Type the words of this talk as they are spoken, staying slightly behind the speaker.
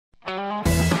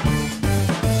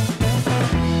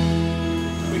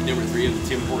at the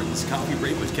Tim Hortons coffee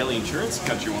break with Kelly Insurance,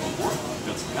 Country 104.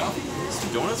 Got some coffee,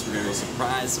 some donuts. We're going to go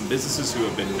surprise some businesses who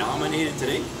have been nominated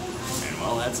today. And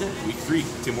well, that's it. Week 3,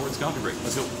 Tim Hortons coffee break.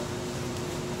 Let's go.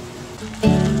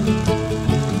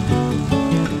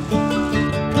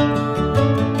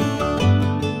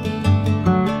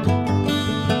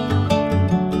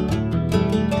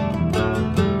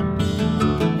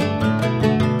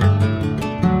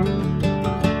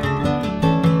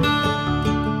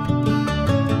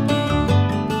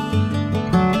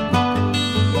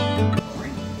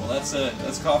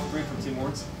 That's coffee break from Tim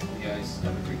Hortons. You guys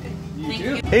have a great day.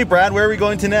 You too. Hey Brad, where are we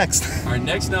going to next? Our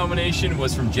next nomination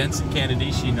was from Jensen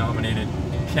Kennedy. She nominated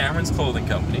Cameron's Clothing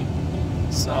Company.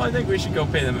 So I think we should go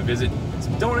pay them a visit.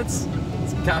 Some donuts,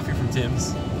 some coffee from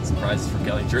Tim's, some prizes from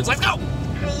Kelly Insurance. Let's go!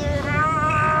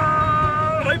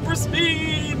 Hyper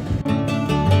speed!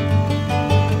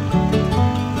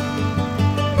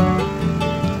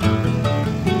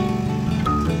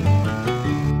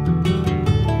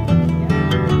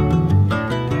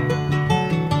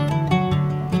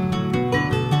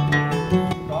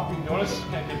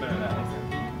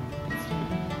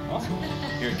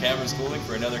 Here at Cameron's Clothing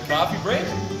for another coffee break.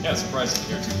 Yeah, surprise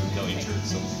here too from Kelly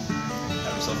Insurance. So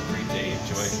have yourself a great day.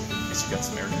 Enjoy. I guess you got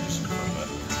some air conditioning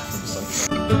from the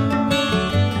sunshine.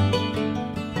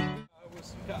 With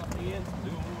some coffee and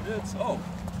donuts. Oh,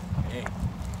 hey,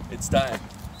 it's time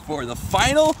for the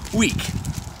final week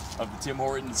of the Tim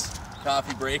Hortons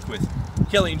coffee break with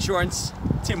Kelly Insurance.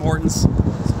 Tim Hortons,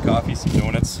 some coffee, some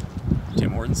donuts.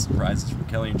 Tim Hortons, surprises from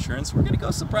Kelly Insurance. We're gonna go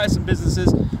surprise some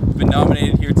businesses who've been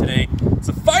nominated here today. It's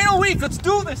the final week. Let's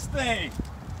do this thing.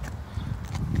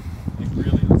 Like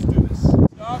really, let's do this.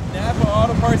 Stop Napa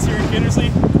Auto Parts here in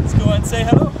Kindersley. Let's go and say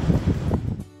hello.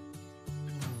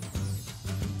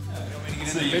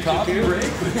 So your coffee break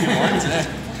with Tim Hortons.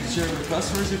 Share with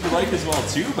customers if you like as well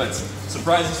too. But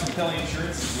surprises from Kelly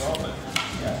Insurance as well. But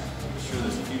yeah, I'm sure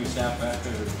there's a few staff back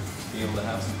there that be able to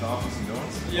have some coffee, some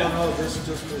donuts. Yeah, no, this is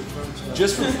just for the front.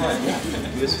 Just for the front, yeah.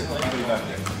 This is like back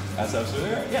there. That's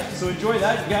absolutely right. Yeah, so enjoy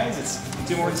that, guys. It's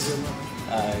Tim Hortons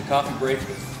coffee break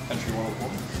with Country 104.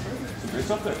 So great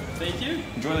stuff there. Thank you.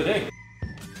 Enjoy the day.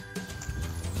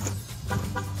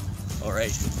 All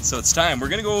right, so it's time. We're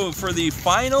gonna go for the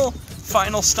final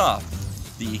stop,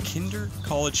 the Kinder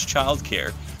College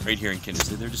Childcare right here in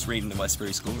Kindersley. They're just raiding the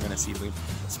Westbury School. We're gonna see if we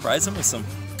can surprise them with some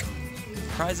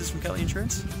prizes from Kelly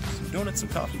Insurance, some donuts, some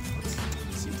coffee. Let's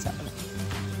see what's happening.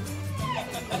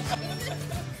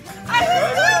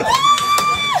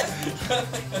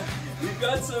 We've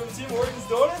got some Tim Hortons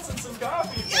donuts and some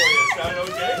coffee for you. Sound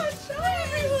okay? Show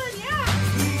everyone, yeah.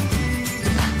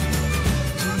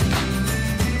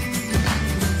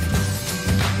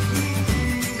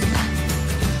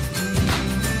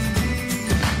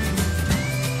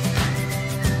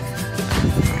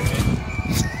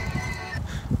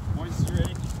 Boys, you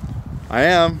ready? I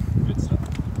am. Good stuff.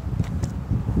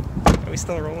 Are we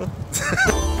still rolling?